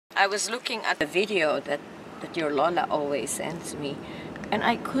I was looking at the video that your Lola always sends me, and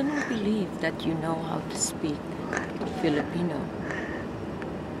I couldn't believe that you know how to speak Filipino.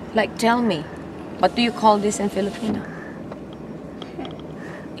 Like, tell me, what do you call this in Filipino?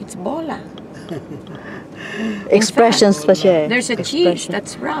 It's bola. Expressions pa siya. There's a cheese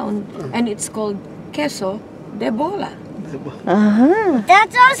that's round, and it's called queso de bola.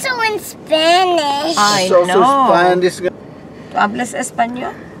 That's also in Spanish. I It's also know. Spanish. ¿Tú hablas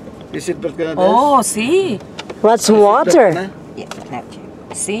español? Is it Portuguese? Oh, sí. What's water?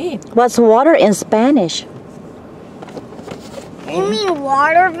 Sí. What's water in Spanish? You mean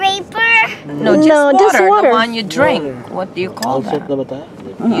water vapor? No, just water. The one you drink. What do you call that?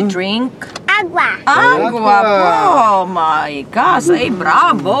 You drink? Agua. Agua. Oh my gosh. Ay,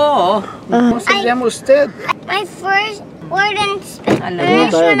 bravo. ¿Cómo se llama usted? My first word in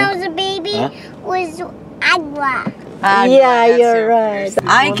Spanish when I was a baby was agua. Agua, Yeah, that's you're your right. first.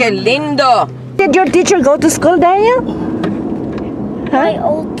 Ay, qué lindo. Did your teacher go to school, Daniel? My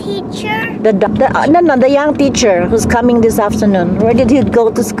old teacher. The young teacher who's coming this afternoon. Where did he go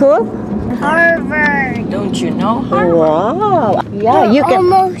to school? Harvard. Don't you know her? Wow. Yeah, you can.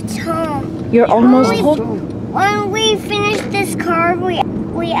 Almost home. You're almost home. When we finish this car, we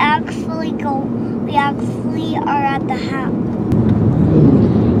actually are at the house.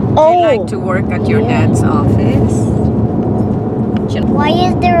 Do you like to work at your dad's office? Why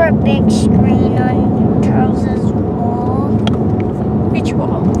is there a big screen on Charles's wall? Which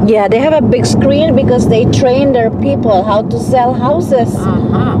wall? Yeah, they have a big screen because they train their people how to sell houses.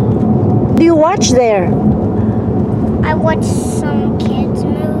 Do you watch there? I watch some kids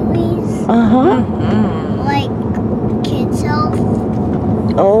movies, like Kids Health.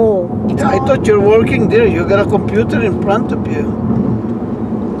 Oh. Yeah, I thought you're working there. You got a computer in front of you.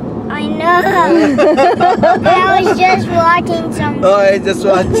 I know. But I was just watching some. Oh, I just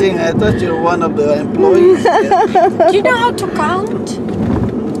watching. I thought you're one of the employees. Yeah. Do you know how to count?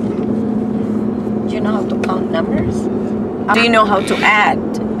 Do you know how to count numbers? Do you know how to add?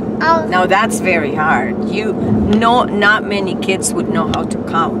 Now that's very hard. Not many kids would know how to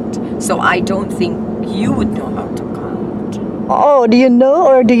count. So I don't think you would know how to count. Oh, do you know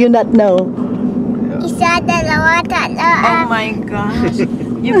or do you not know? Isa, dalawa, tatlo. Oh my gosh.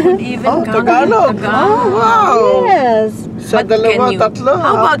 You could even count Tagalog. in Tagalog. Wow. Yes. Sa dalawa, tatlo.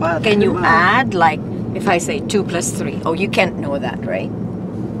 How about, apat, can you lima. add, like, if I say 2 plus 3? Oh, you can't know that, right?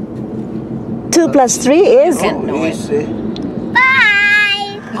 2 plus 3 is? You can't know it. Easy.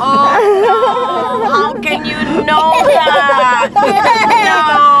 Bye. Oh, no. How can you know that?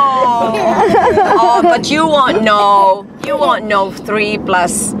 No. Oh, but you won't know. You won't know 3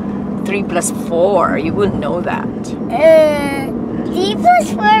 plus 4. You wouldn't know that. 3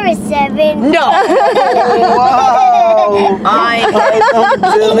 plus 4 is 7. No. Wow.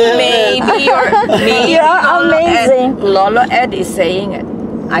 Maybe You're amazing. Lolo Ed is saying it.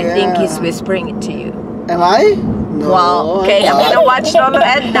 I think he's Yeah. whispering it to you. Am I? No. Well, okay, I'm gonna watch Lolo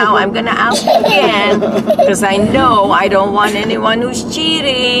Ed now. I'm gonna ask you again because I know I don't want anyone who's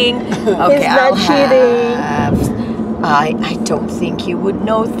cheating. Okay, He's not cheating. I don't think you would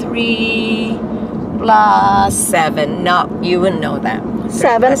know 3 plus 7. No, you wouldn't know that.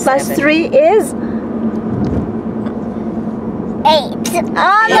 7 plus 3 is? 8. 8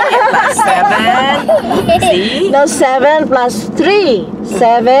 plus 7. See? No, 7 plus 3.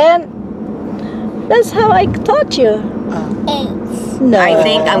 7. That's how I taught you. 8. No. I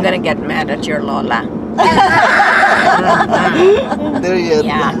think I'm gonna get mad at your Lola. There you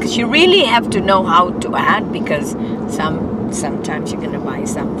Yeah, because you really have to know how to add, because sometimes you're gonna buy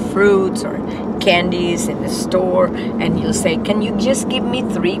some fruits or candies in the store, and you'll say, "Can you just give me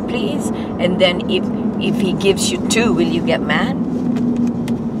 3, please?" And then if he gives you 2, will you get mad?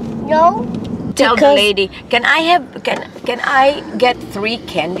 No. Tell the Because- lady, can I get 3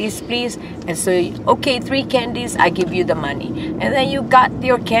 candies, please? And so, okay, 3 candies, I give you the money. And then you got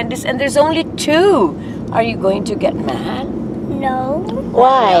your candies, and there's only 2. Are you going to get mad? No.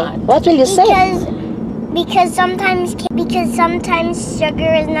 Why? What will you say? Because sometimes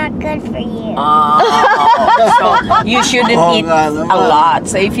sugar is not good for you. Oh, so you shouldn't eat a lot.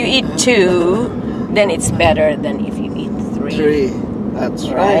 So if you eat 2, then it's better than if you eat 3. 3. That's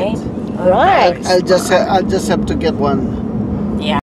right. Right. I'll just have to get one.